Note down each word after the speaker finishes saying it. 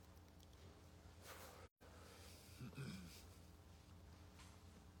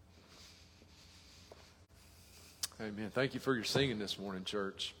Amen. Thank you for your singing this morning,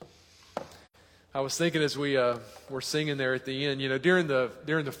 church. I was thinking as we were singing there at the end, during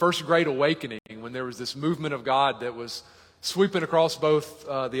the First Great Awakening, when there was this movement of God that was sweeping across both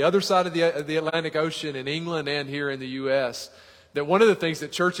the other side of the Atlantic Ocean in England and here in the U.S., that one of the things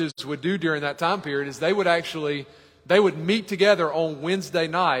that churches would do during that time period is they would meet together on Wednesday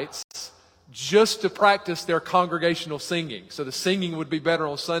nights just to practice their congregational singing. So the singing would be better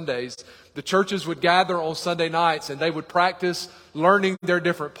on Sundays. The churches would gather on Sunday nights and they would practice learning their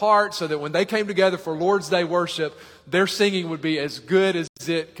different parts so that when they came together for Lord's Day worship, their singing would be as good as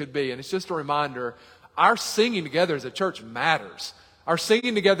it could be. And it's just a reminder, our singing together as a church matters. Our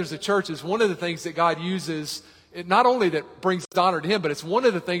singing together as a church is one of the things that God uses, not only that brings honor to Him, but it's one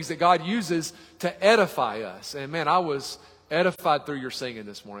of the things that God uses to edify us. And man, I was edified through your singing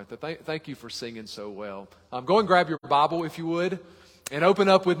this morning. Thank you for singing so well. Go and grab your Bible if you would, and open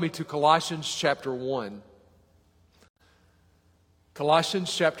up with me to Colossians chapter 1.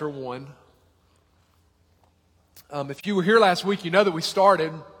 Colossians chapter 1. If you were here last week, you know that we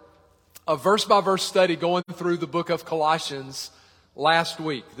started a verse-by-verse study going through the book of Colossians last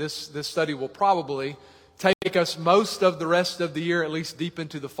week. This study will probably take us most of the rest of the year, at least deep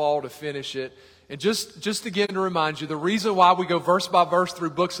into the fall, to finish it. And just again to remind you, the reason why we go verse by verse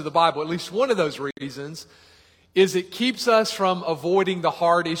through books of the Bible, at least one of those reasons, is it keeps us from avoiding the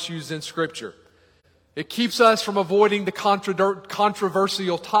hard issues in Scripture. It keeps us from avoiding the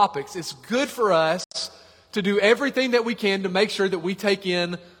controversial topics. It's good for us to do everything that we can to make sure that we take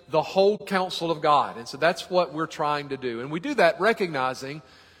in the whole counsel of God. And so that's what we're trying to do. And we do that recognizing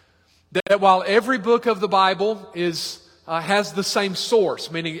that while every book of the Bible has the same source,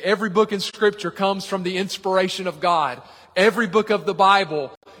 meaning every book in Scripture comes from the inspiration of God, every book of the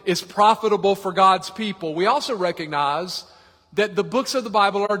Bible is profitable for God's people, we also recognize that the books of the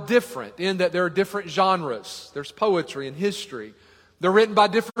Bible are different in that there are different genres. There's poetry and history. They're written by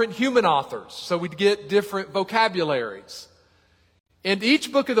different human authors, so we get different vocabularies. And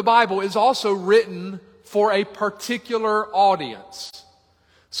each book of the Bible is also written for a particular audience.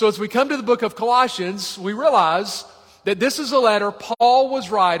 So as we come to the book of Colossians, we realize that this is a letter Paul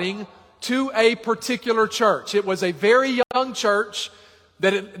was writing to a particular church. It was a very young church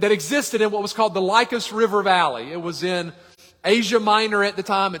that existed in what was called the Lycus River Valley. It was in Asia Minor at the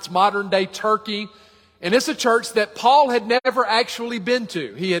time. It's modern-day Turkey. And it's a church that Paul had never actually been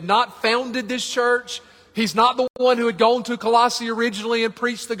to. He had not founded this church. He's not the one who had gone to Colossae originally and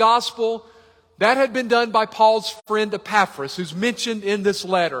preached the gospel. That had been done by Paul's friend Epaphras, who's mentioned in this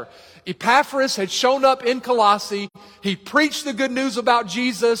letter. Epaphras had shown up in Colossae. He preached the good news about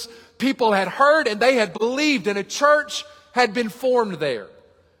Jesus. People had heard and they had believed, and a church had been formed there.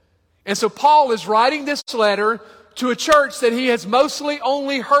 And so Paul is writing this letter to a church that he has mostly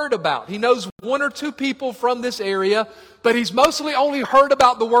only heard about. He knows one or two people from this area, but he's mostly only heard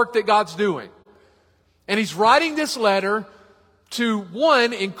about the work that God's doing. And he's writing this letter to,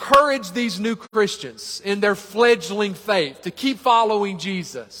 one, encourage these new Christians in their fledgling faith, to keep following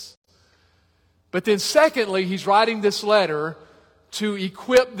Jesus. But then secondly, he's writing this letter to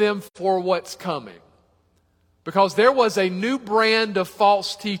equip them for what's coming. Because there was a new brand of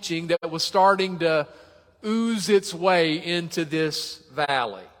false teaching that was starting to ooze its way into this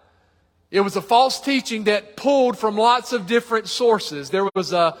valley. It was a false teaching that pulled from lots of different sources. There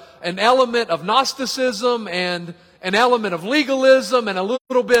was an element of Gnosticism and an element of legalism and a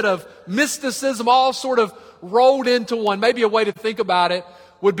little bit of mysticism, all sort of rolled into one. Maybe a way to think about it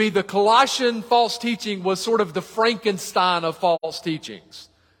would be the Colossian false teaching was sort of the Frankenstein of false teachings.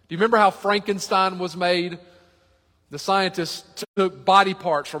 Do you remember how Frankenstein was made? The scientists took body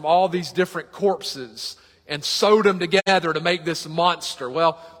parts from all these different corpses and sewed them together to make this monster.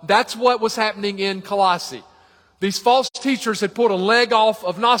 Well, that's what was happening in Colossae. These false teachers had pulled a leg off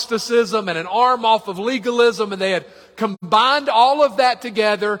of Gnosticism and an arm off of legalism, and they had combined all of that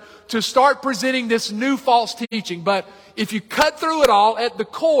together to start presenting this new false teaching. But if you cut through it all, at the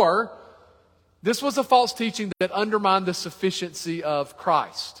core, this was a false teaching that undermined the sufficiency of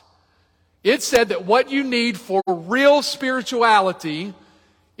Christ. It said that what you need for real spirituality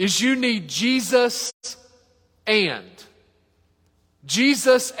is you need Jesus and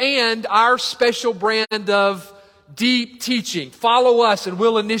our special brand of deep teaching. Follow us and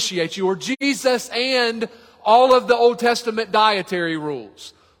we'll initiate you. Or Jesus and all of the Old Testament dietary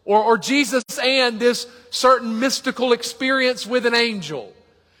rules. Or Jesus and this certain mystical experience with an angel.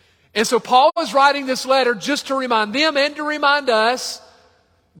 And so Paul was writing this letter just to remind them and to remind us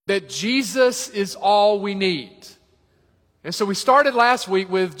that Jesus is all we need. And so we started last week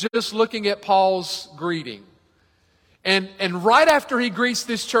with just looking at Paul's greeting. And right after he greets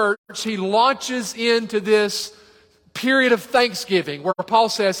this church, he launches into this period of thanksgiving where Paul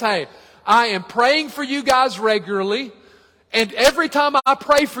says, hey, I am praying for you guys regularly, and every time I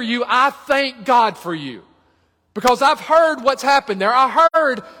pray for you, I thank God for you. Because I've heard what's happened there. I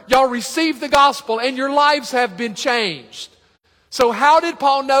heard y'all received the gospel and your lives have been changed. So how did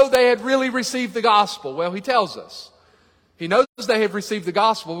Paul know they had really received the gospel? Well, he tells us. He knows they have received the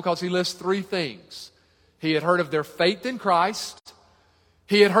gospel because he lists three things. He had heard of their faith in Christ.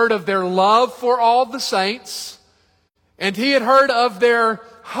 He had heard of their love for all the saints. And he had heard of their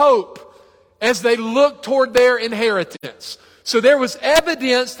hope as they looked toward their inheritance. So there was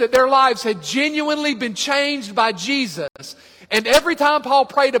evidence that their lives had genuinely been changed by Jesus. And every time Paul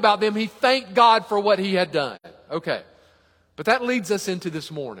prayed about them, he thanked God for what he had done. Okay. But that leads us into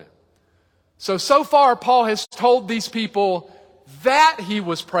this morning. So far, Paul has told these people that he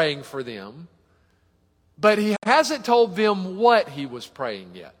was praying for them, but he hasn't told them what he was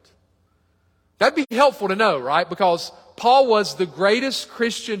praying yet. That'd be helpful to know, right? Because Paul was the greatest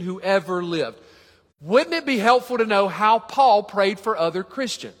Christian who ever lived. Wouldn't it be helpful to know how Paul prayed for other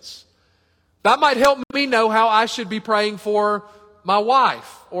Christians? That might help me know how I should be praying for my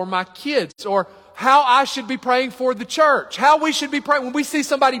wife or my kids, or how I should be praying for the church, how we should be praying when we see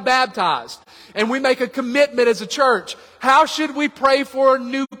somebody baptized and we make a commitment as a church. How should we pray for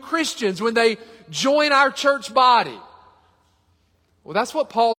new Christians when they join our church body? Well, that's what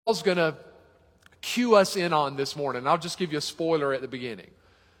Paul's going to cue us in on this morning. I'll just give you a spoiler at the beginning.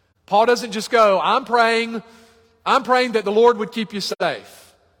 Paul doesn't just go, I'm praying that the Lord would keep you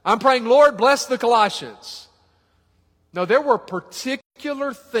safe. I'm praying, Lord, bless the Colossians. No, there were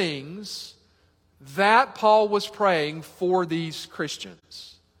particular things that Paul was praying for these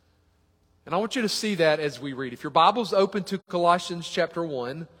Christians. And I want you to see that as we read. If your Bible's open to Colossians chapter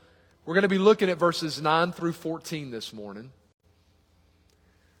 1, we're going to be looking at verses 9 through 14 this morning.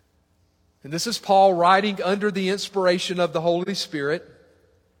 And this is Paul writing under the inspiration of the Holy Spirit.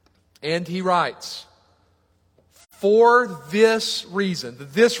 And he writes, for this reason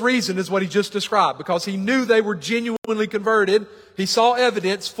is what he just described, because he knew they were genuinely converted. He saw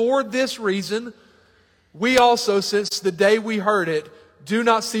evidence. For this reason, we also, since the day we heard it, do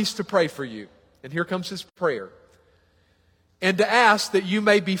not cease to pray for you. And here comes his prayer. And to ask that you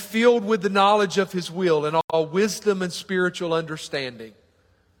may be filled with the knowledge of his will and all wisdom and spiritual understanding,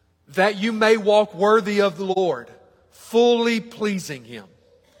 that you may walk worthy of the Lord, fully pleasing him,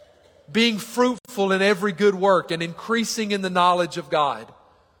 being fruitful in every good work and increasing in the knowledge of God,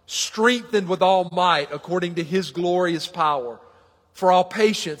 strengthened with all might according to his glorious power, for all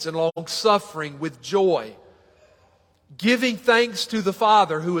patience and long suffering with joy, giving thanks to the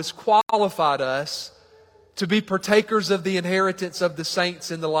Father who has qualified us to be partakers of the inheritance of the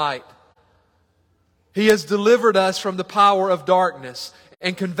saints in the light. He has delivered us from the power of darkness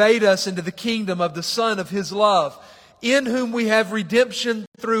and conveyed us into the kingdom of the Son of his love, in whom we have redemption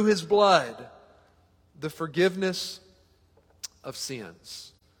through his blood, the forgiveness of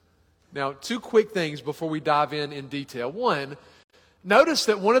sins. Now, two quick things before we dive in detail. One, notice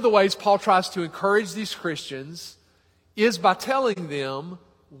that one of the ways Paul tries to encourage these Christians is by telling them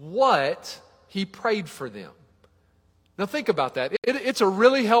what he prayed for them. Now think about that. It's a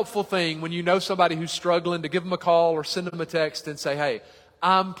really helpful thing when you know somebody who's struggling to give them a call or send them a text and say, hey,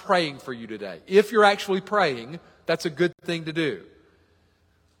 I'm praying for you today. If you're actually praying, that's a good thing to do.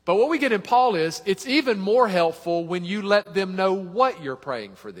 But what we get in Paul is, it's even more helpful when you let them know what you're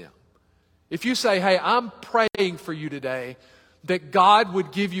praying for them. If you say, hey, I'm praying for you today that God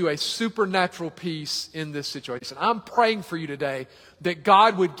would give you a supernatural peace in this situation. I'm praying for you today that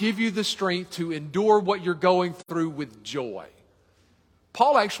God would give you the strength to endure what you're going through with joy.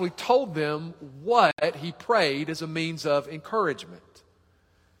 Paul actually told them what he prayed as a means of encouragement.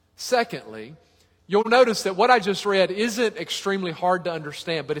 Secondly, you'll notice that what I just read isn't extremely hard to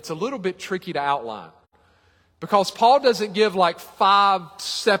understand, but it's a little bit tricky to outline. Because Paul doesn't give like 5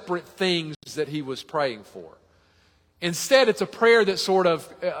 separate things that he was praying for. Instead, it's a prayer that sort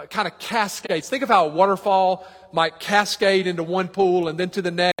of kind of cascades. Think of how a waterfall might cascade into one pool and then to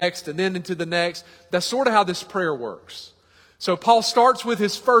the next and then into the next. That's sort of how this prayer works. So Paul starts with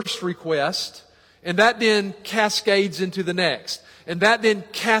his first request, and that then cascades into the next. And that then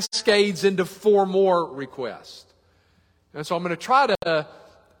cascades into 4 more requests. And so I'm going to try to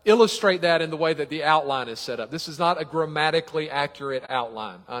illustrate that in the way that the outline is set up. This is not a grammatically accurate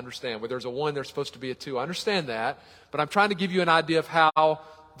outline. I understand. Where there's a 1, there's supposed to be a 2. I understand that. But I'm trying to give you an idea of how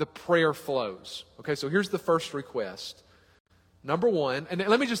the prayer flows. Okay, so here's the first request. Number 1, and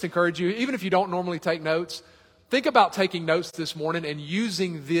let me just encourage you, even if you don't normally take notes, think about taking notes this morning and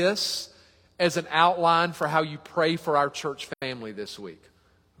using this as an outline for how you pray for our church family this week.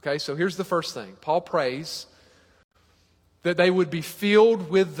 Okay, so here's the first thing. Paul prays that they would be filled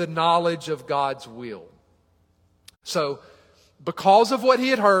with the knowledge of God's will. So, because of what he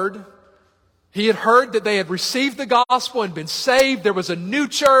had heard that they had received the gospel and been saved. There was a new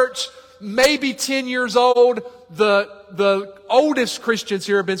church, maybe 10 years old. The oldest Christians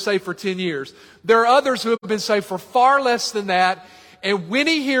here have been saved for 10 years. There are others who have been saved for far less than that. And when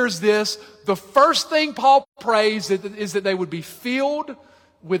he hears this, the first thing Paul prays is that they would be filled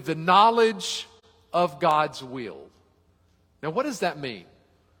with the knowledge of God's will. Now, what does that mean?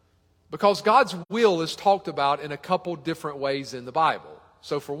 Because God's will is talked about in a couple different ways in the Bible.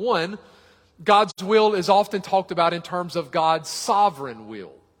 So for one, God's will is often talked about in terms of God's sovereign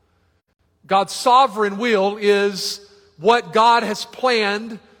will. God's sovereign will is what God has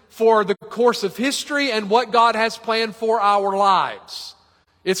planned for the course of history and what God has planned for our lives.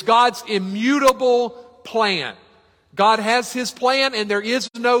 It's God's immutable plan. God has His plan and there is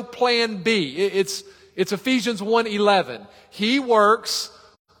no plan B. It's Ephesians 1:11. He works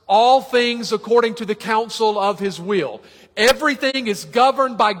all things according to the counsel of His will. Everything is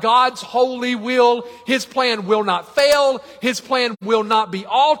governed by God's holy will. His plan will not fail. His plan will not be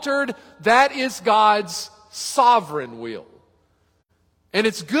altered. That is God's sovereign will. And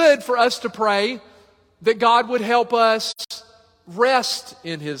it's good for us to pray that God would help us rest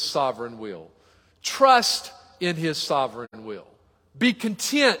in His sovereign will, trust in His sovereign will, be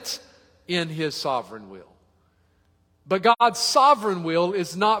content in His sovereign will. But God's sovereign will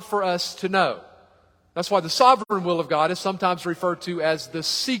is not for us to know. That's why the sovereign will of God is sometimes referred to as the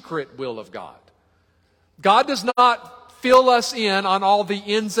secret will of God. God does not fill us in on all the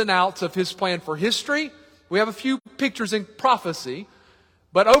ins and outs of His plan for history. We have a few pictures in prophecy.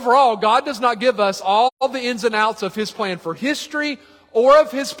 But overall, God does not give us all the ins and outs of His plan for history or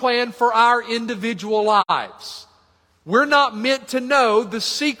of His plan for our individual lives. We're not meant to know the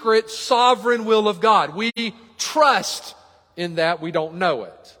secret sovereign will of God. We trust in that. We don't know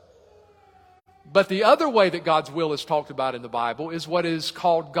it. But the other way that God's will is talked about in the Bible is what is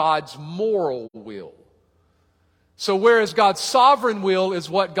called God's moral will. So whereas God's sovereign will is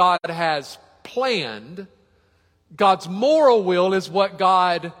what God has planned, God's moral will is what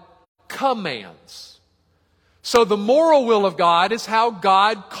God commands. So the moral will of God is how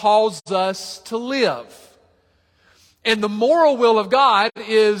God calls us to live. And the moral will of God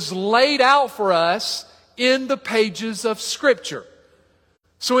is laid out for us in the pages of Scripture.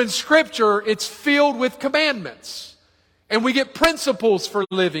 So in Scripture, it's filled with commandments. And we get principles for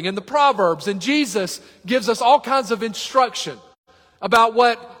living in the Proverbs. And Jesus gives us all kinds of instruction about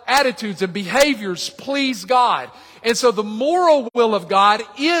what attitudes and behaviors please God. And so the moral will of God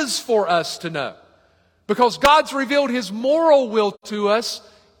is for us to know. Because God's revealed His moral will to us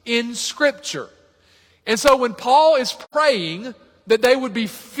in Scripture. And so when Paul is praying that they would be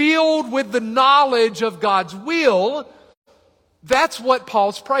filled with the knowledge of God's will, that's what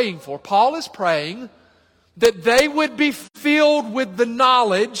Paul's praying for. Paul is praying that they would be filled with the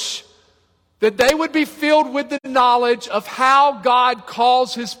knowledge, of how God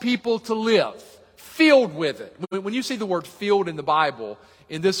calls His people to live. Filled with it. When you see the word filled in the Bible,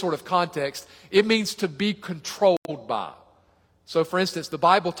 in this sort of context, it means to be controlled by. So for instance, the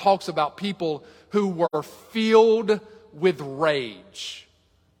Bible talks about people who were filled with rage.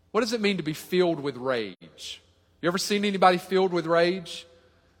 What does it mean to be filled with rage? You ever seen anybody filled with rage?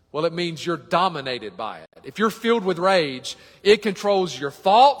 Well, it means you're dominated by it. If you're filled with rage, it controls your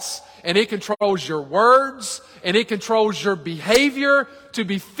thoughts, and it controls your words, and it controls your behavior. To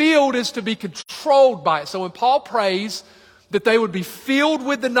be filled is to be controlled by it. So when Paul prays that they would be filled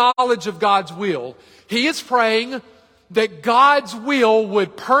with the knowledge of God's will, he is praying that God's will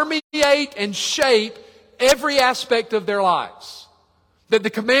would permeate and shape every aspect of their lives. That the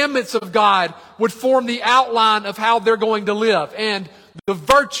commandments of God would form the outline of how they're going to live. And the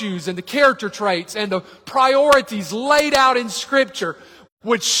virtues and the character traits and the priorities laid out in Scripture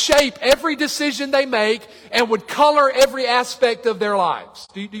would shape every decision they make and would color every aspect of their lives.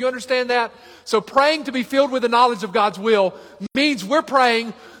 Do you understand that? So praying to be filled with the knowledge of God's will means we're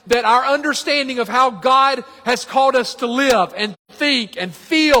praying that our understanding of how God has called us to live and think and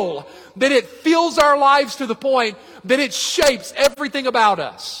feel, that it fills our lives to the point that it shapes everything about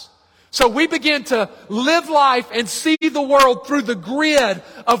us. So we begin to live life and see the world through the grid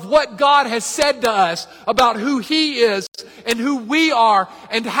of what God has said to us about who He is and who we are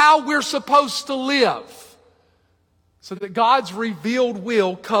and how we're supposed to live. So that God's revealed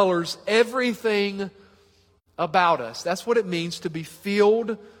will colors everything about us. That's what it means to be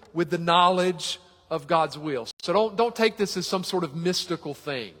filled with the knowledge of God's will. So don't take this as some sort of mystical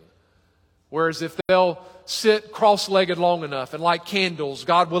thing. Whereas if they'll sit cross-legged long enough and like candles,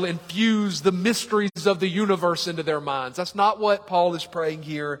 God will infuse the mysteries of the universe into their minds. That's not what Paul is praying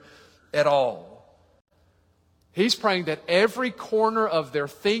here at all. He's praying that every corner of their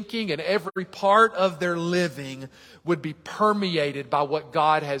thinking and every part of their living would be permeated by what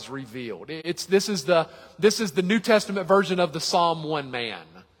God has revealed. This is the New Testament version of the Psalm 1 man.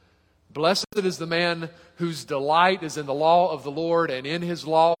 Blessed is the man whose delight is in the law of the Lord, and in His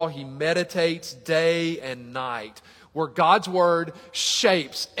law he meditates day and night. Where God's Word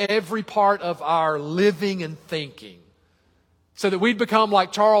shapes every part of our living and thinking. So that we'd become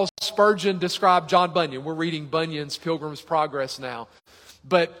like Charles Spurgeon described John Bunyan. We're reading Bunyan's Pilgrim's Progress now.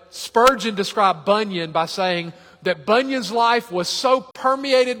 But Spurgeon described Bunyan by saying that Bunyan's life was so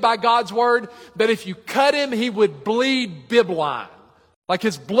permeated by God's Word that if you cut him, he would bleed bibline. Like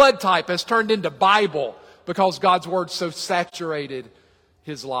his blood type has turned into Bible because God's Word so saturated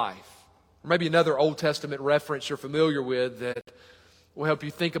his life. Or maybe another Old Testament reference you're familiar with that will help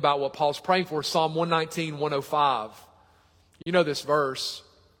you think about what Paul's praying for. Psalm 119, 105. You know this verse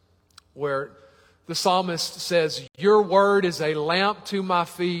where the psalmist says, "Your word is a lamp to my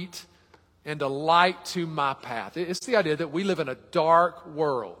feet and a light to my path." It's the idea that we live in a dark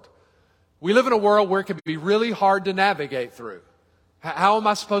world. We live in a world where it can be really hard to navigate through. How am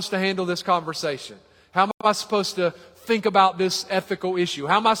I supposed to handle this conversation? How am I supposed to think about this ethical issue?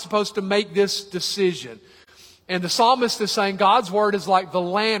 How am I supposed to make this decision? And the psalmist is saying God's word is like the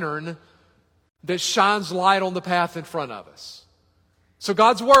lantern that shines light on the path in front of us. So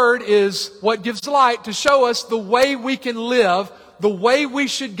God's Word is what gives light to show us the way we can live, the way we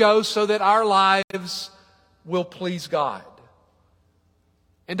should go so that our lives will please God.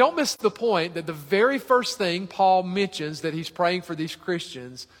 And don't miss the point that the very first thing Paul mentions that he's praying for these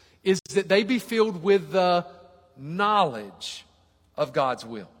Christians is that they be filled with the knowledge of God's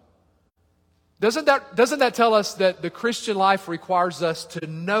will. Doesn't that tell us that the Christian life requires us to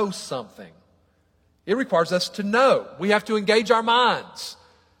know something? It requires us to know. We have to engage our minds.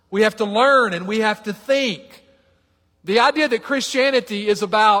 We have to learn and we have to think. The idea that Christianity is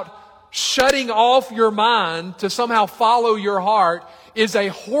about shutting off your mind to somehow follow your heart is a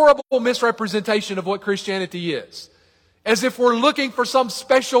horrible misrepresentation of what Christianity is. As if we're looking for some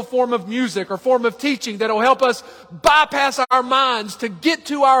special form of music or form of teaching that'll help us bypass our minds to get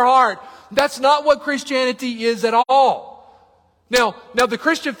to our heart. That's not what Christianity is at all. Now, the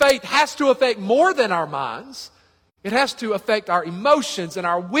Christian faith has to affect more than our minds. It has to affect our emotions and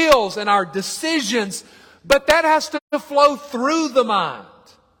our wills and our decisions. But that has to flow through the mind.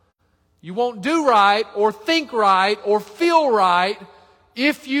 You won't do right or think right or feel right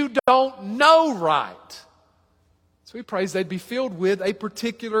if you don't know right. So he prays they'd be filled with a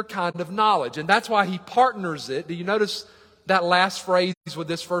particular kind of knowledge. And that's why he partners it. Do you notice that last phrase with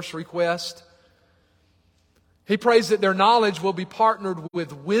this first request? He prays that their knowledge will be partnered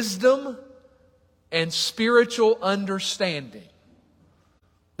with wisdom and spiritual understanding.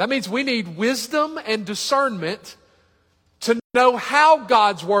 That means we need wisdom and discernment to know how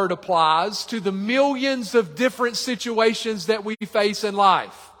God's Word applies to the millions of different situations that we face in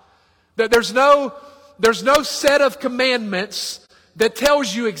life. That there's no set of commandments that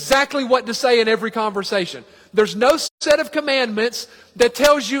tells you exactly what to say in every conversation. There's no set of commandments that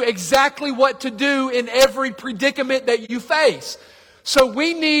tells you exactly what to do in every predicament that you face. So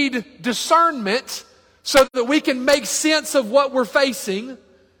we need discernment so that we can make sense of what we're facing.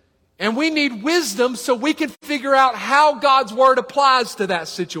 And we need wisdom so we can figure out how God's Word applies to that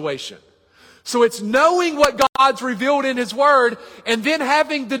situation. So it's knowing what God's revealed in His Word and then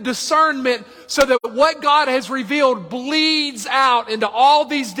having the discernment so that what God has revealed bleeds out into all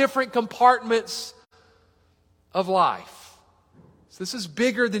these different compartments of life. So this is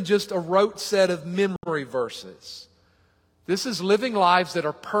bigger than just a rote set of memory verses. This is living lives that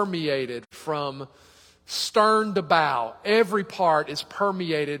are permeated from stern to bow. Every part is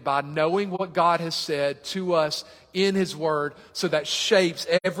permeated by knowing what God has said to us in His Word, so that shapes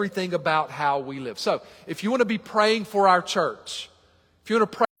everything about how we live. So, if you want to be praying for our church, if you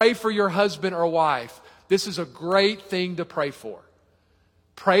want to pray for your husband or wife, this is a great thing to pray for.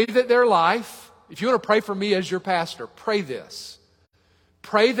 Pray that their life, if you want to pray for me as your pastor, pray this.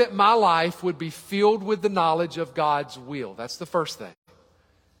 Pray that my life would be filled with the knowledge of God's will. That's the first thing.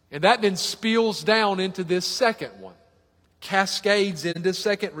 And that then spills down into this second one. Cascades into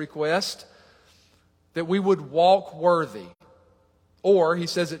second request, that we would walk worthy. Or, he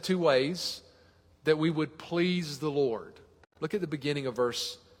says it two ways, that we would please the Lord. Look at the beginning of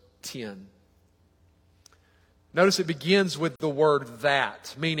verse 10. Notice it begins with the word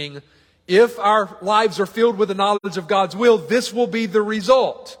that, meaning if our lives are filled with the knowledge of God's will, this will be the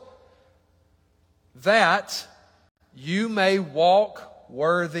result. that you may walk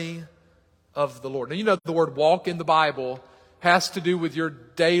worthy of the Lord. Now, you know the word walk in the Bible has to do with your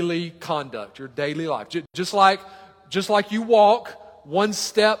daily conduct, your daily life. Just like you walk one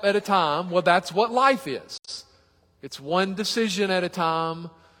step at a time, well, that's what life is. It's one decision at a time,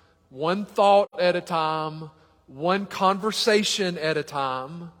 one thought at a time, one conversation at a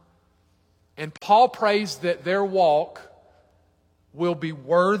time. And Paul prays that their walk will be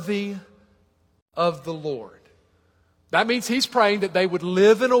worthy of the Lord. That means he's praying that they would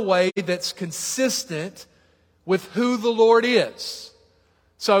live in a way that's consistent with who the Lord is.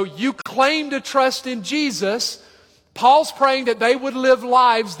 So you claim to trust in Jesus. Paul's praying that they would live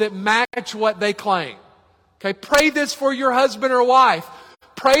lives that match what they claim. Okay, pray this for your husband or wife.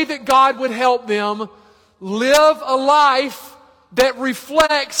 Pray that God would help them live a life that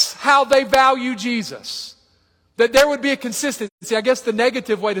reflects how they value Jesus. That there would be a consistency. I guess the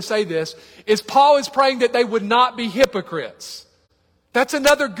negative way to say this is Paul is praying that they would not be hypocrites. That's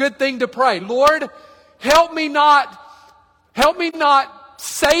another good thing to pray. Lord, help me not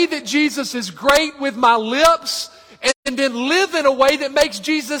say that Jesus is great with my lips and then live in a way that makes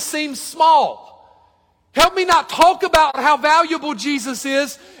Jesus seem small. Help me not talk about how valuable Jesus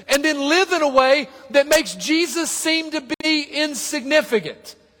is and then live in a way that makes Jesus seem to be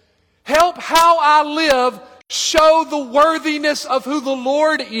insignificant. Help how I live show the worthiness of who the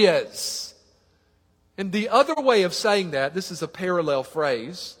Lord is. And the other way of saying that, this is a parallel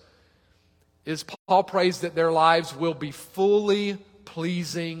phrase, is Paul prays that their lives will be fully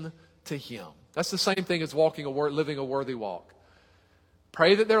pleasing to Him. That's the same thing as living a worthy walk.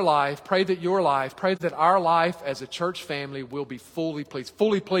 Pray that their life, pray that your life, pray that our life as a church family will be fully pleased.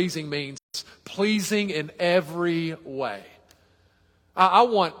 Fully pleasing means pleasing in every way. I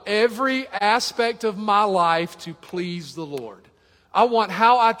want every aspect of my life to please the Lord. I want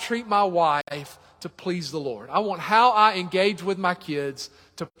how I treat my wife to please the Lord. I want how I engage with my kids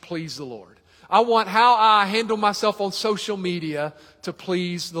to please the Lord. I want how I handle myself on social media to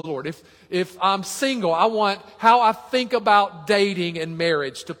please the Lord. If I'm single, I want how I think about dating and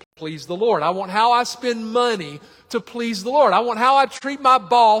marriage to please the Lord. I want how I spend money to please the Lord. I want how I treat my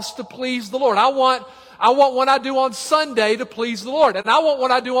boss to please the Lord. I want what I do on Sunday to please the Lord. And I want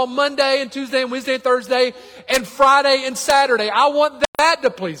what I do on Monday and Tuesday and Wednesday and Thursday and Friday and Saturday. I want that to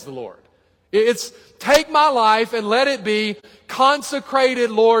please the Lord. It's take my life and let it be consecrated,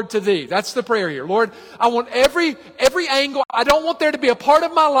 Lord, to Thee. That's the prayer here. Lord, I want every angle. I don't want there to be a part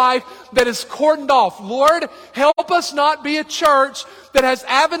of my life that is cordoned off. Lord, help us not be a church that has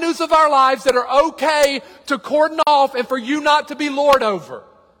avenues of our lives that are okay to cordon off and for You not to be Lord over.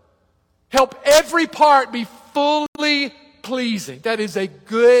 Help every part be fully pleasing. That is a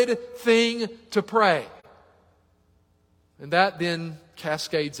good thing to pray. And that then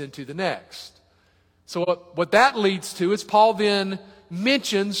cascades into the next. So what that leads to is Paul then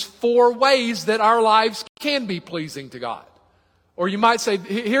mentions 4 ways that our lives can be pleasing to God. Or you might say,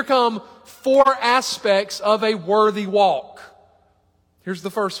 here come 4 aspects of a worthy walk. Here's the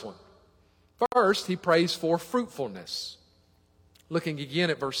first one. First, he prays for fruitfulness. Looking again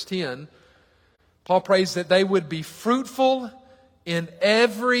at verse 10, Paul prays that they would be fruitful in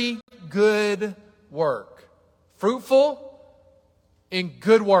every good work. Fruitful in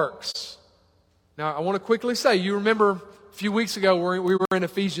good works. Now, I want to quickly say, you remember a few weeks ago we were in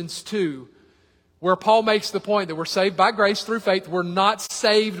Ephesians 2, where Paul makes the point that we're saved by grace through faith. We're not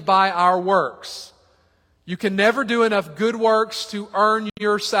saved by our works. You can never do enough good works to earn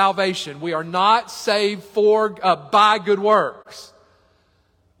your salvation. We are not saved by good works.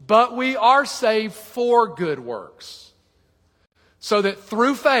 But we are saved for good works. So that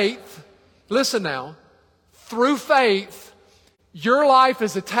through faith, listen now, through faith, your life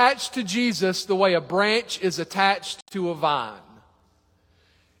is attached to Jesus the way a branch is attached to a vine.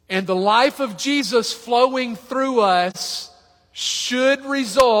 And the life of Jesus flowing through us should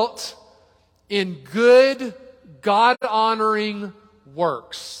result in good, God-honoring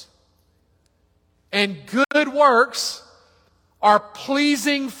works. And good works are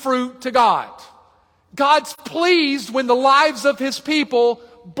pleasing fruit to God. God's pleased when the lives of His people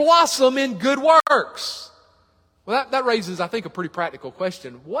blossom in good works. Well, that raises, I think, a pretty practical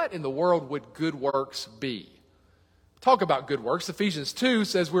question. What in the world would good works be? Talk about good works. Ephesians 2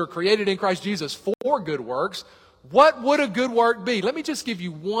 says we were created in Christ Jesus for good works. What would a good work be? Let me just give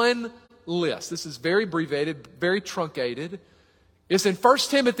you one list. This is very abbreviated, very truncated. It's in 1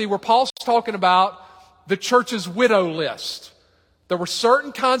 Timothy where Paul's talking about the church's widow list. There were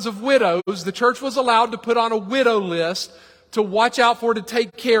certain kinds of widows the church was allowed to put on a widow list to watch out for, to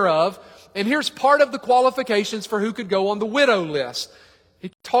take care of. And here's part of the qualifications for who could go on the widow list.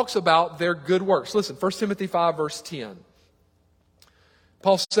 He talks about their good works. Listen, 1 Timothy 5, verse 10.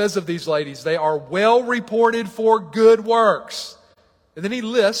 Paul says of these ladies, they are well reported for good works. And then he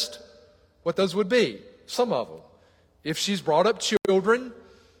lists what those would be. Some of them. If she's brought up children,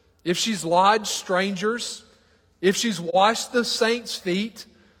 if she's lodged strangers, if she's washed the saints' feet,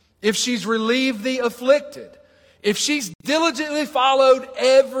 if she's relieved the afflicted, if she's diligently followed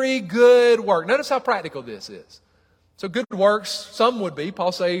every good work. Notice how practical this is. So good works, some would be,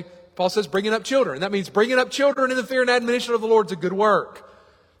 Paul says bringing up children. And that means bringing up children in the fear and admonition of the Lord is a good work.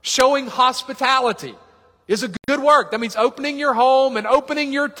 Showing hospitality is a good work. That means opening your home and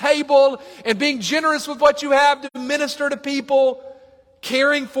opening your table and being generous with what you have to minister to people.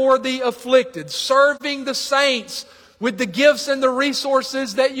 Caring for the afflicted, serving the saints with the gifts and the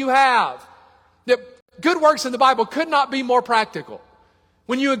resources that you have. Good works in the Bible could not be more practical.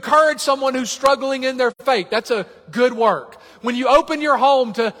 When you encourage someone who's struggling in their faith, that's a good work. When you open your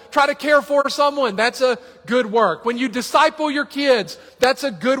home to try to care for someone, that's a good work. When you disciple your kids, that's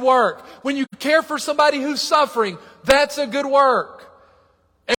a good work. When you care for somebody who's suffering, that's a good work.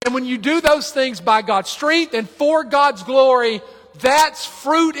 And when you do those things by God's strength and for God's glory, that's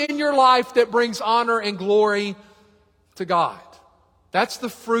fruit in your life that brings honor and glory to God. That's the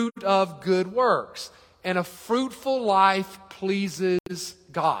fruit of good works. And a fruitful life pleases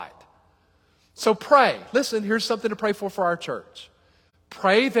God. So pray. Listen, here's something to pray for our church.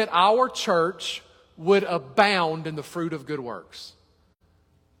 Pray that our church would abound in the fruit of good works.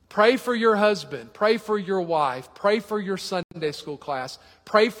 Pray for your husband. Pray for your wife. Pray for your Sunday school class.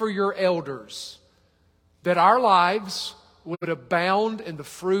 Pray for your elders. That our lives would abound in the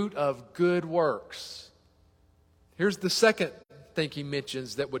fruit of good works. Here's the second thing he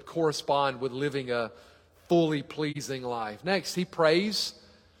mentions that would correspond with living a fully pleasing life. Next, he prays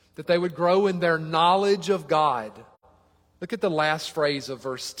that they would grow in their knowledge of God. Look at the last phrase of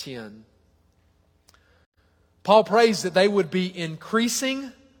verse 10. Paul prays that they would be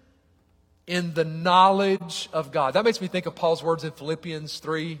increasing in the knowledge of God. That makes me think of Paul's words in Philippians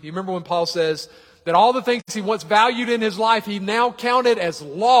 3. You remember when Paul says that all the things he once valued in his life, he now counted as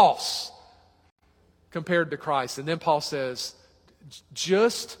loss compared to Christ. And then Paul says,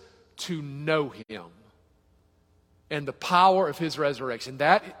 just to know Him and the power of His resurrection.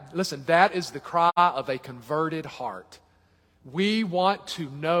 That is the cry of a converted heart. We want to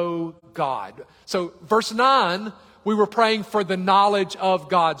know God. So verse 9, we were praying for the knowledge of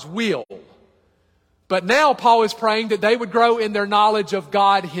God's will. But now Paul is praying that they would grow in their knowledge of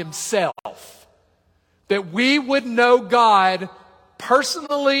God Himself. That we would know God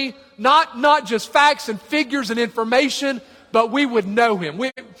personally, not just facts and figures and information, but we would know Him.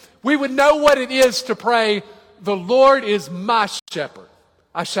 We would know what it is to pray, the Lord is my shepherd,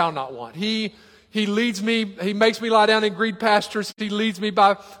 I shall not want. He leads me, He makes me lie down in green pastures. He leads me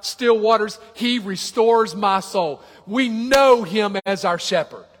by still waters. He restores my soul. We know Him as our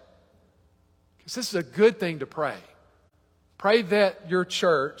shepherd. Because this is a good thing to pray. Pray that your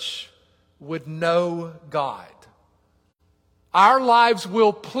church would know God. Our lives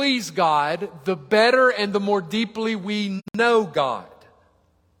will please God the better and the more deeply we know God.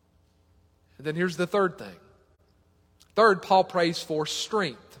 And then here's the third thing. Third, Paul prays for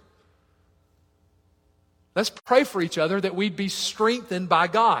strength. Let's pray for each other that we'd be strengthened by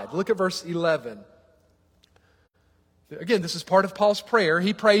God. Look at verse 11. Again, this is part of Paul's prayer.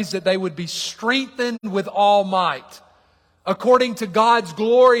 He prays that they would be strengthened with all might, according to God's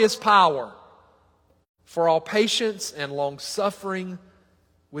glorious power, for all patience and long-suffering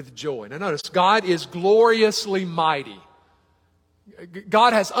with joy. Now notice, God is gloriously mighty.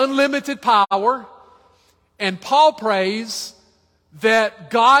 God has unlimited power, and Paul prays that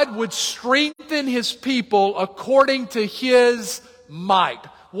God would strengthen His people according to His might.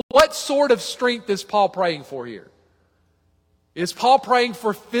 What sort of strength is Paul praying for here? Is Paul praying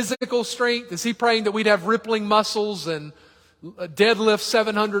for physical strength? Is he praying that we'd have rippling muscles and deadlift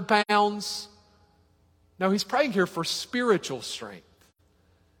 700 pounds? No, he's praying here for spiritual strength.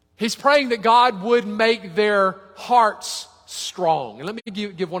 He's praying that God would make their hearts strong. And let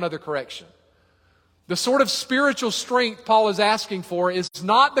me give one other correction. The sort of spiritual strength Paul is asking for is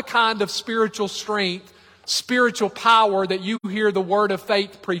not the kind of spiritual strength, spiritual power that you hear the Word of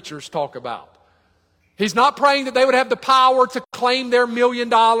Faith preachers talk about. He's not praying that they would have the power to claim their $1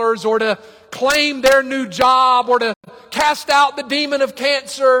 million or to claim their new job or to cast out the demon of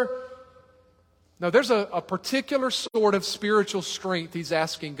cancer. No, there's a particular sort of spiritual strength he's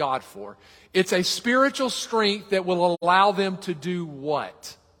asking God for. It's a spiritual strength that will allow them to do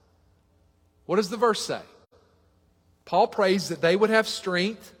what? What does the verse say? Paul prays that they would have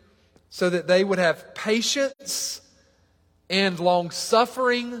strength so that they would have patience and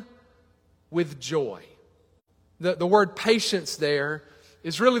long-suffering with joy. The word patience there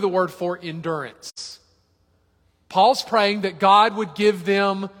is really the word for endurance. Paul's praying that God would give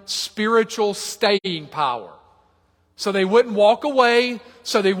them spiritual staying power. So they wouldn't walk away,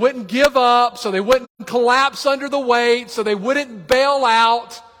 so they wouldn't give up, so they wouldn't collapse under the weight, so they wouldn't bail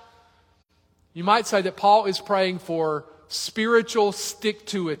out. You might say that Paul is praying for spiritual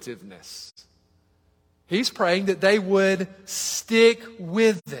stick-to-itiveness. He's praying that they would stick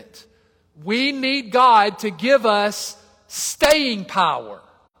with it. We need God to give us staying power.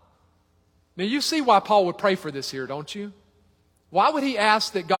 Now you see why Paul would pray for this here, don't you? Why would he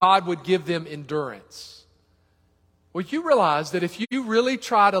ask that God would give them endurance? Well, you realize that if you really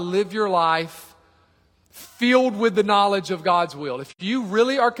try to live your life filled with the knowledge of God's will, if you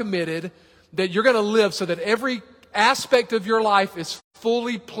really are committed that you're going to live so that every aspect of your life is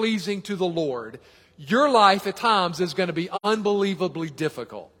fully pleasing to the Lord, your life at times is going to be unbelievably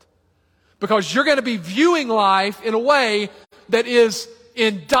difficult. Because you're going to be viewing life in a way that is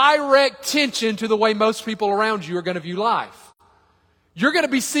in direct tension to the way most people around you are going to view life. You're going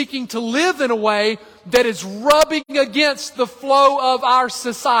to be seeking to live in a way that is rubbing against the flow of our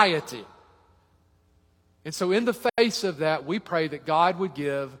society. And so in the face of that, we pray that God would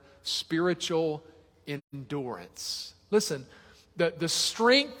give spiritual endurance. Listen, the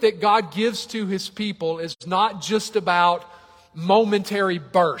strength that God gives to His people is not just about momentary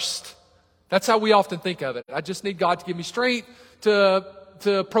burst. That's how we often think of it. I just need God to give me strength to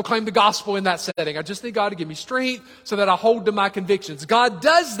proclaim the gospel in that setting. I just need God to give me strength so that I hold to my convictions. God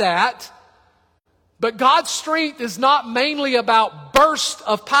does that, but God's strength is not mainly about burst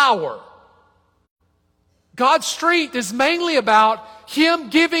of power. God's strength is mainly about Him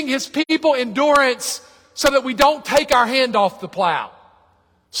giving His people endurance so that we don't take our hand off the plow,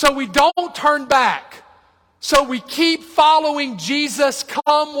 so we don't turn back, so we keep following Jesus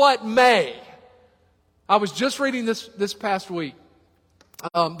come what may. I was just reading this past week.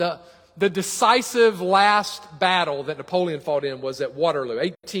 The decisive last battle that Napoleon fought in was at Waterloo,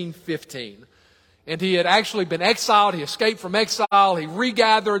 1815. And he had actually been exiled. He escaped from exile. He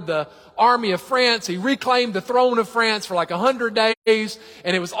regathered the army of France. He reclaimed the throne of France for like 100 days.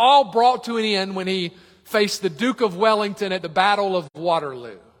 And it was all brought to an end when he faced the Duke of Wellington at the Battle of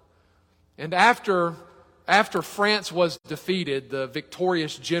Waterloo. And after France was defeated, the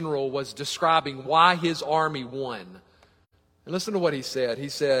victorious general was describing why his army won. And listen to what he said. He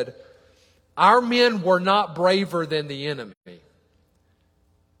said, "Our men were not braver than the enemy.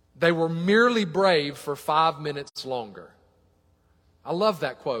 They were merely brave for 5 minutes longer." I love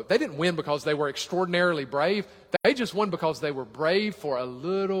that quote. They didn't win because they were extraordinarily brave. They just won because they were brave for a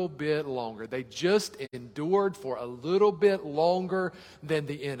little bit longer. They just endured for a little bit longer than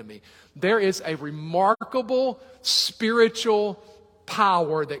the enemy. There is a remarkable spiritual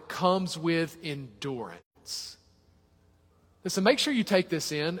power that comes with endurance. Listen, make sure you take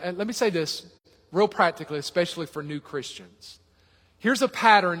this in. And let me say this real practically, especially for new Christians. Here's a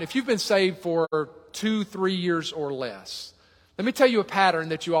pattern. If you've been saved for 2-3 years or less, let me tell you a pattern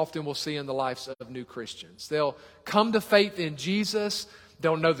that you often will see in the lives of new Christians. They'll come to faith in Jesus.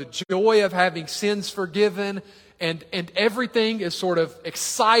 They'll know the joy of having sins forgiven. And everything is sort of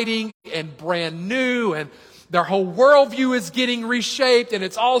exciting and brand new. And their whole worldview is getting reshaped. And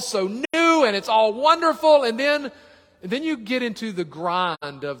it's all so new and it's all wonderful. And then you get into the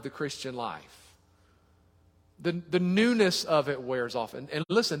grind of the Christian life. The newness of it wears off. And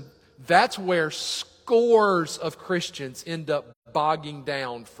listen, that's where scores of Christians end up bogging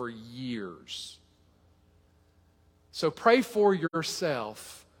down for years. So pray for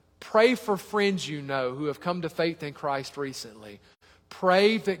yourself. Pray for friends you know who have come to faith in Christ recently.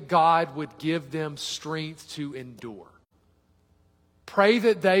 Pray that God would give them strength to endure. Pray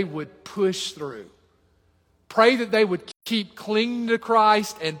that they would push through. Pray that they would keep clinging to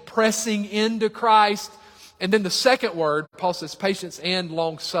Christ and pressing into Christ. And then the second word, Paul says patience and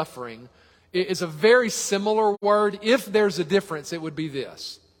long-suffering, is a very similar word. If there's a difference, it would be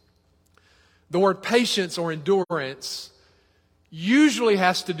this. The word patience or endurance usually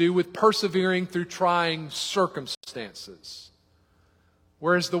has to do with persevering through trying circumstances.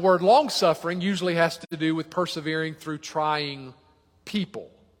 Whereas the word long-suffering usually has to do with persevering through trying people.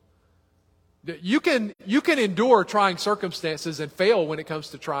 You can endure trying circumstances and fail when it comes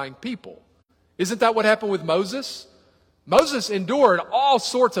to trying people. Isn't that what happened with Moses? Moses endured all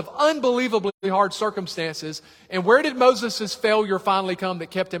sorts of unbelievably hard circumstances. And where did Moses' failure finally come that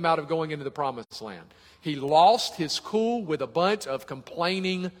kept him out of going into the promised land? He lost his cool with a bunch of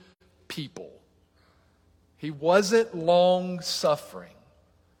complaining people. He wasn't long-suffering.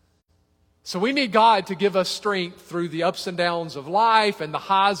 So we need God to give us strength through the ups and downs of life and the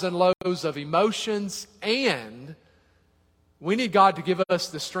highs and lows of emotions, and we need God to give us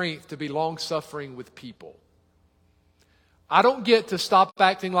the strength to be long-suffering with people. I don't get to stop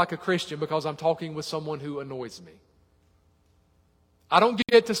acting like a Christian because I'm talking with someone who annoys me. I don't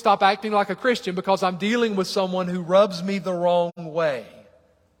get to stop acting like a Christian because I'm dealing with someone who rubs me the wrong way.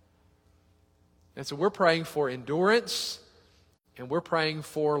 And so we're praying for endurance, and we're praying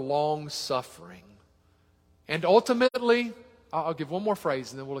for long-suffering. And ultimately, I'll give one more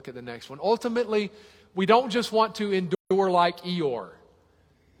phrase and then we'll look at the next one. Ultimately, we don't just want to endure like Eeyore,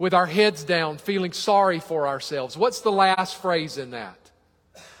 with our heads down, feeling sorry for ourselves. What's the last phrase in that?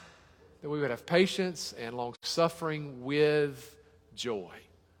 That we would have patience and long-suffering with joy.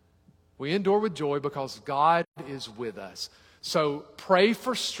 We endure with joy because God is with us. So pray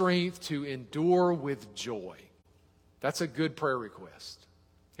for strength to endure with joy. That's a good prayer request.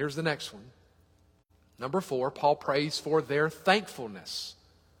 Here's the next one. Number 4, Paul prays for their thankfulness.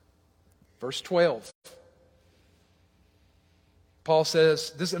 Verse 12. Paul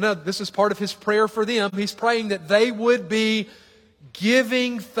says, this is part of his prayer for them. He's praying that they would be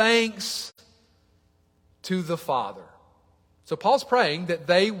giving thanks to the Father. So Paul's praying that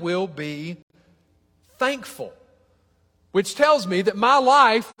they will be thankful, which tells me that my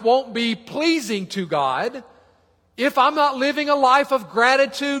life won't be pleasing to God if I'm not living a life of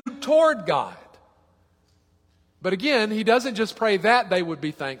gratitude toward God. But again, he doesn't just pray that they would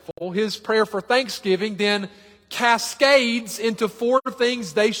be thankful. His prayer for thanksgiving then cascades into 4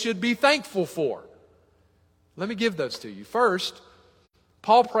 things they should be thankful for. Let me give those to you. First,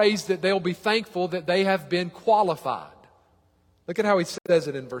 Paul prays that they'll be thankful that they have been qualified. Look at how he says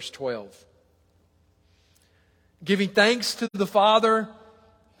it in verse 12. Giving thanks to the Father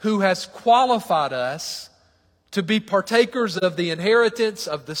who has qualified us to be partakers of the inheritance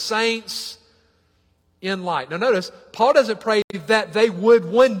of the saints in light. Now notice, Paul doesn't pray that they would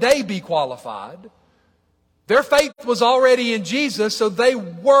one day be qualified. Their faith was already in Jesus, so they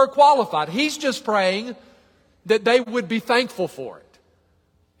were qualified. He's just praying that they would be thankful for it.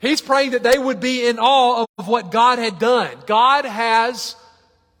 He's praying that they would be in awe of what God had done. God has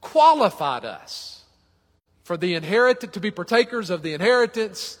qualified us for the inheritance, to be partakers of the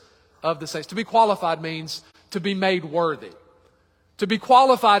inheritance of the saints. To be qualified means to be made worthy. To be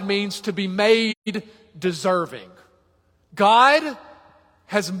qualified means to be made deserving. God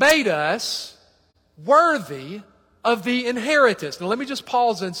has made us worthy of the inheritance. Now let me just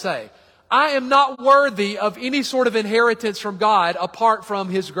pause and say, I am not worthy of any sort of inheritance from God apart from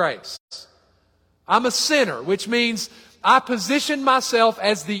His grace. I'm a sinner, which means I positioned myself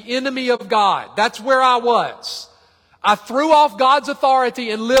as the enemy of God. That's where I was. I threw off God's authority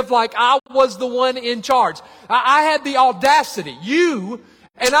and lived like I was the one in charge. I had the audacity. You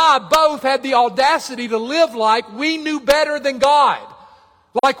and I both had the audacity to live like we knew better than God.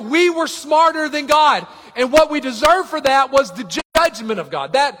 Like we were smarter than God. And what we deserved for that was the judgment of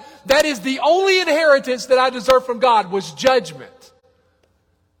God. That is the only inheritance that I deserve from God, was judgment.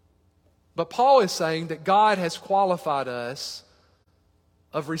 But Paul is saying that God has qualified us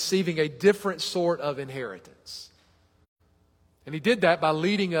of receiving a different sort of inheritance. And He did that by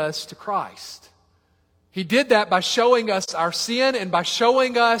leading us to Christ. He did that by showing us our sin and by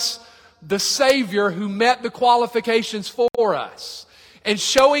showing us the Savior who met the qualifications for us. And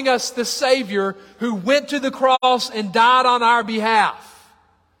showing us the Savior who went to the cross and died on our behalf.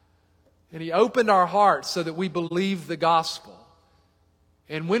 And He opened our hearts so that we believe the gospel.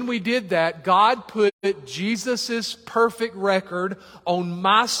 And when we did that, God put Jesus' perfect record on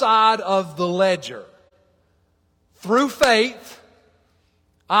my side of the ledger. Through faith,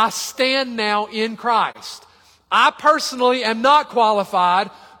 I stand now in Christ. I personally am not qualified,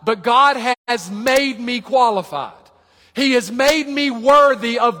 but God has made me qualified. He has made me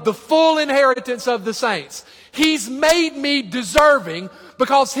worthy of the full inheritance of the saints. He's made me deserving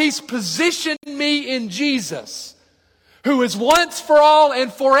because He's positioned me in Jesus, who is once for all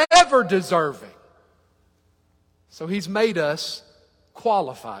and forever deserving. So He's made us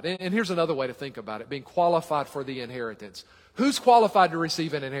qualified. And here's another way to think about it, being qualified for the inheritance. Who's qualified to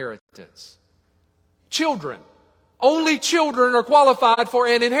receive an inheritance? Children. Only children are qualified for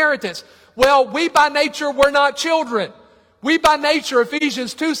an inheritance. Well, we by nature were not children. We by nature,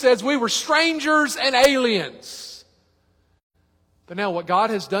 Ephesians 2 says, we were strangers and aliens. But now what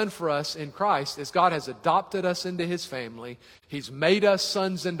God has done for us in Christ is God has adopted us into His family. He's made us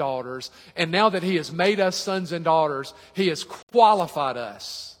sons and daughters. And now that He has made us sons and daughters, He has qualified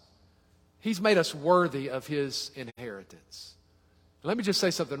us. He's made us worthy of His inheritance. Let me just say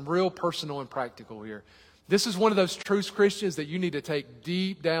something real personal and practical here. This is one of those true Christians that you need to take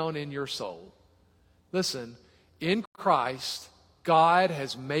deep down in your soul. Listen, in Christ, God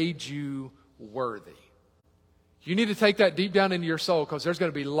has made you worthy. You need to take that deep down into your soul, because there's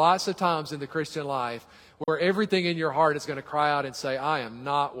going to be lots of times in the Christian life where everything in your heart is going to cry out and say, I am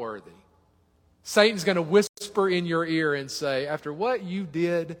not worthy. Satan's going to whisper in your ear and say, after what you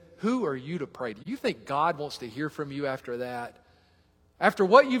did, who are you to pray? Do you think God wants to hear from you after that? After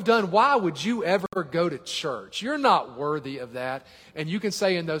what you've done, why would you ever go to church? You're not worthy of that. And you can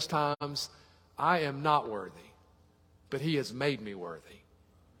say in those times, I am not worthy, but He has made me worthy.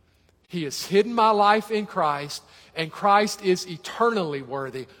 He has hidden my life in Christ, and Christ is eternally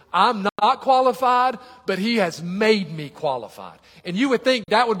worthy. I'm not qualified, but He has made me qualified. And you would think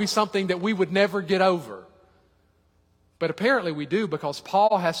that would be something that we would never get over. But apparently we do, because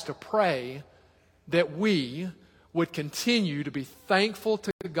Paul has to pray that we would continue to be thankful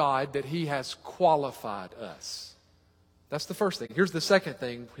to God that He has qualified us. That's the first thing. Here's the second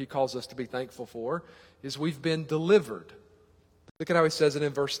thing he calls us to be thankful for, is we've been delivered. Look at how he says it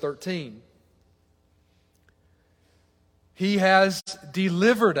in verse 13. He has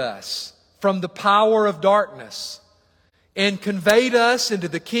delivered us from the power of darkness and conveyed us into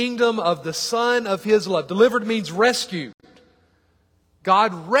the kingdom of the Son of His love. Delivered means rescued.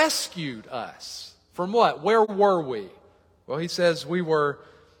 God rescued us. From what? Where were we? Well, he says we were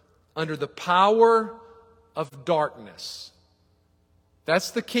under the power of darkness.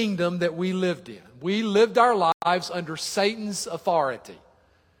 That's the kingdom that we lived in. We lived our lives under Satan's authority.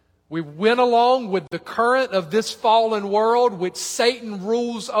 We went along with the current of this fallen world which Satan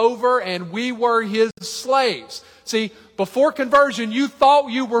rules over, and we were his slaves. See, before conversion, you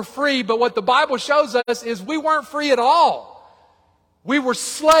thought you were free, but what the Bible shows us is we weren't free at all. We were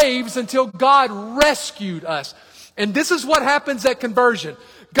slaves until God rescued us. And this is what happens at conversion.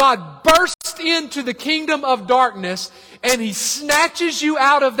 God bursts into the kingdom of darkness, and He snatches you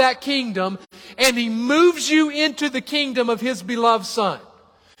out of that kingdom, and He moves you into the kingdom of His beloved Son.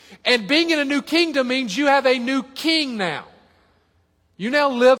 And being in a new kingdom means you have a new king now. You now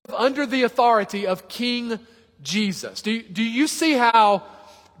live under the authority of King Jesus. Do you see how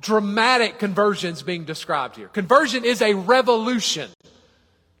dramatic conversion is being described here? Conversion is a revolution.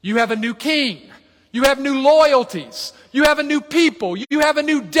 You have a new king. You have new loyalties. You have a new people. You have a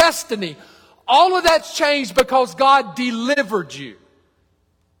new destiny. All of that's changed because God delivered you.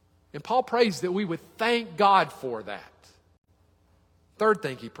 And Paul prays that we would thank God for that. Third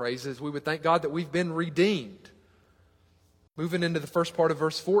thing he prays is we would thank God that we've been redeemed. Moving into the first part of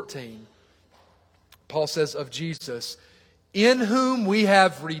verse 14, Paul says of Jesus, in whom we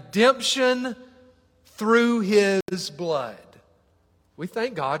have redemption through His blood. We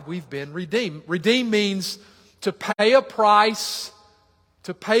thank God we've been redeemed. Redeem means to pay a price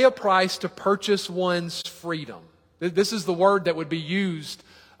to purchase one's freedom. This is the word that would be used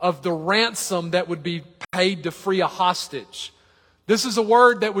of the ransom that would be paid to free a hostage. This is a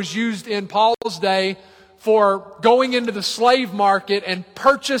word that was used in Paul's day for going into the slave market and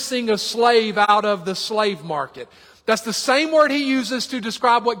purchasing a slave out of the slave market. That's the same word he uses to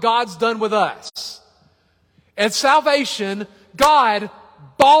describe what God's done with us. At salvation, God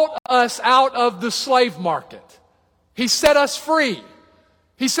bought us out of the slave market. He set us free.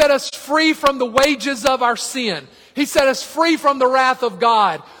 He set us free from the wages of our sin. He set us free from the wrath of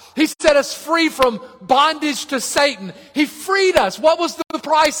God. He set us free from bondage to Satan. He freed us. What was the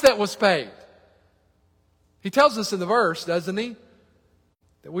price that was paid? He tells us in the verse, doesn't he?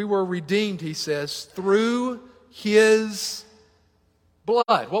 That we were redeemed, he says, through His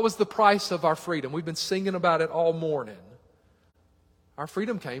blood. What was the price of our freedom? We've been singing about it all morning. Our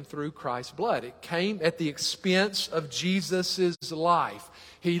freedom came through Christ's blood. It came at the expense of Jesus' life.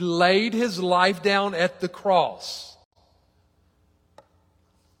 He laid His life down at the cross.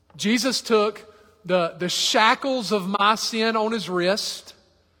 Jesus took the shackles of my sin on His wrist,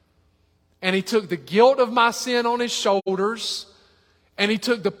 and He took the guilt of my sin on His shoulders, and He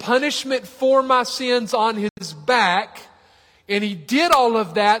took the punishment for my sins on His back, and He did all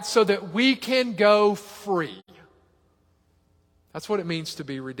of that so that we can go free. That's what it means to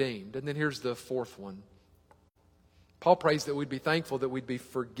be redeemed. And then here's the fourth one. Paul prays that we'd be thankful that we'd be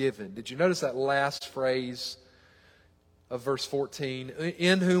forgiven. Did you notice that last phrase of verse 14?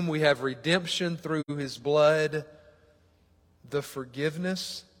 In whom we have redemption through His blood, the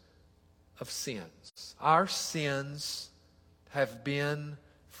forgiveness of sins. Our sins have been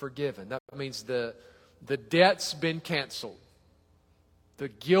forgiven. That means the debt's been canceled. The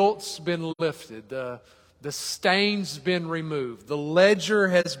guilt's been lifted. The stain's been removed. The ledger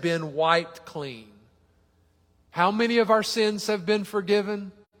has been wiped clean. How many of our sins have been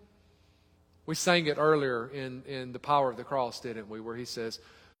forgiven? We sang it earlier in The Power of the Cross, didn't we? Where he says,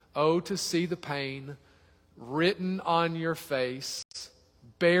 "Oh, to see the pain written on your face,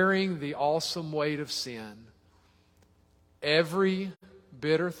 bearing the awesome weight of sin. Every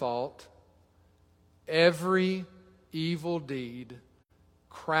bitter thought, every evil deed,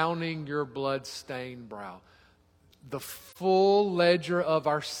 crowning your blood-stained brow." The full ledger of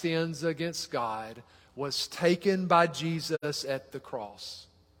our sins against God was taken by Jesus at the cross.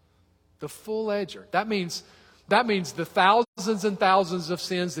 The full ledger. That means the thousands and thousands of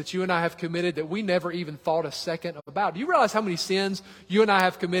sins that you and I have committed that we never even thought a second about. Do you realize how many sins you and I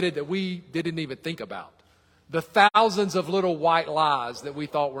have committed that we didn't even think about? The thousands of little white lies that we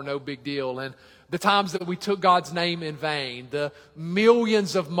thought were no big deal, and the times that we took God's name in vain, the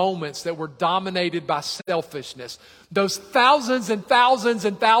millions of moments that were dominated by selfishness, those thousands and thousands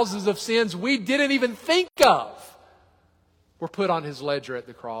and thousands of sins we didn't even think of were put on His ledger at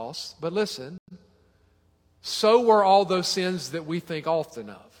the cross. But listen, so were all those sins that we think often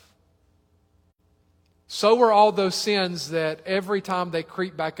of. So were all those sins that every time they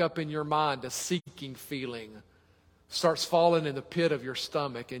creep back up in your mind, a seeking feeling starts falling in the pit of your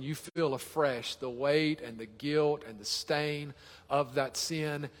stomach, and you feel afresh the weight and the guilt and the stain of that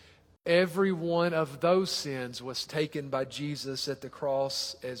sin. Every one of those sins was taken by Jesus at the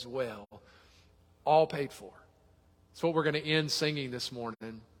cross as well. All paid for. That's what we're going to end singing this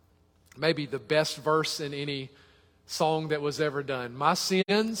morning. Maybe the best verse in any song that was ever done. My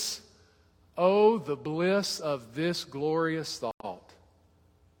sins, oh, the bliss of this glorious thought.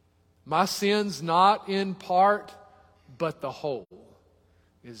 My sins not in part, but the whole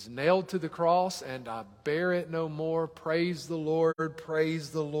is nailed to the cross, and I bear it no more. Praise the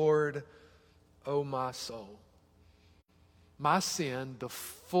Lord, oh my soul. My sin, the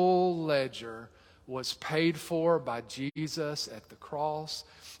full ledger, was paid for by Jesus at the cross.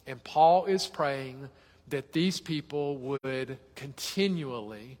 And Paul is praying that these people would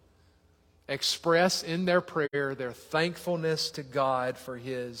continually express in their prayer their thankfulness to God for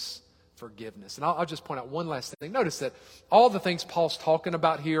His forgiveness. And I'll just point out one last thing. Notice that all the things Paul's talking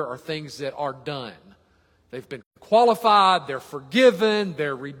about here are things that are done. They've been qualified, they're forgiven,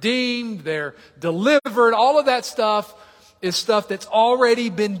 they're redeemed, they're delivered. All of that stuff is stuff that's already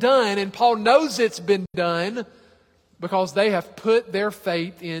been done. And Paul knows it's been done because they have put their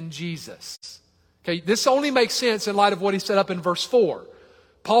faith in Jesus. Okay, this only makes sense in light of what he set up in verse 4.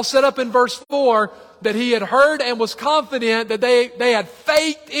 Paul set up in verse 4 that he had heard and was confident that they had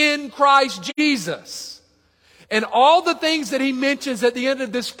faith in Christ Jesus. And all the things that he mentions at the end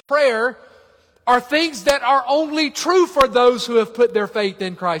of this prayer are things that are only true for those who have put their faith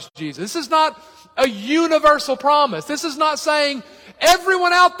in Christ Jesus. This is not a universal promise. This is not saying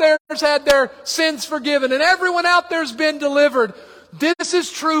everyone out there has had their sins forgiven and everyone out there has been delivered. This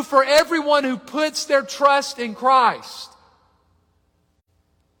is true for everyone who puts their trust in Christ.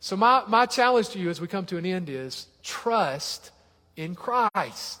 So my challenge to you as we come to an end is trust in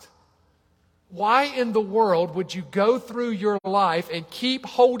Christ. Why in the world would you go through your life and keep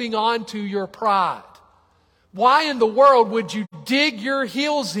holding on to your pride? Why in the world would you dig your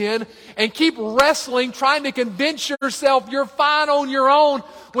heels in and keep wrestling, trying to convince yourself you're fine on your own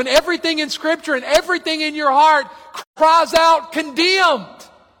when everything in Scripture and everything in your heart cries out, condemned?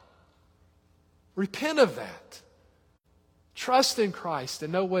 Repent of that. Trust in Christ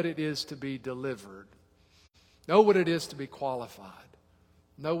and know what it is to be delivered. Know what it is to be qualified.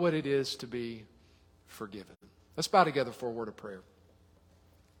 Know what it is to be forgiven. Let's bow together for a word of prayer.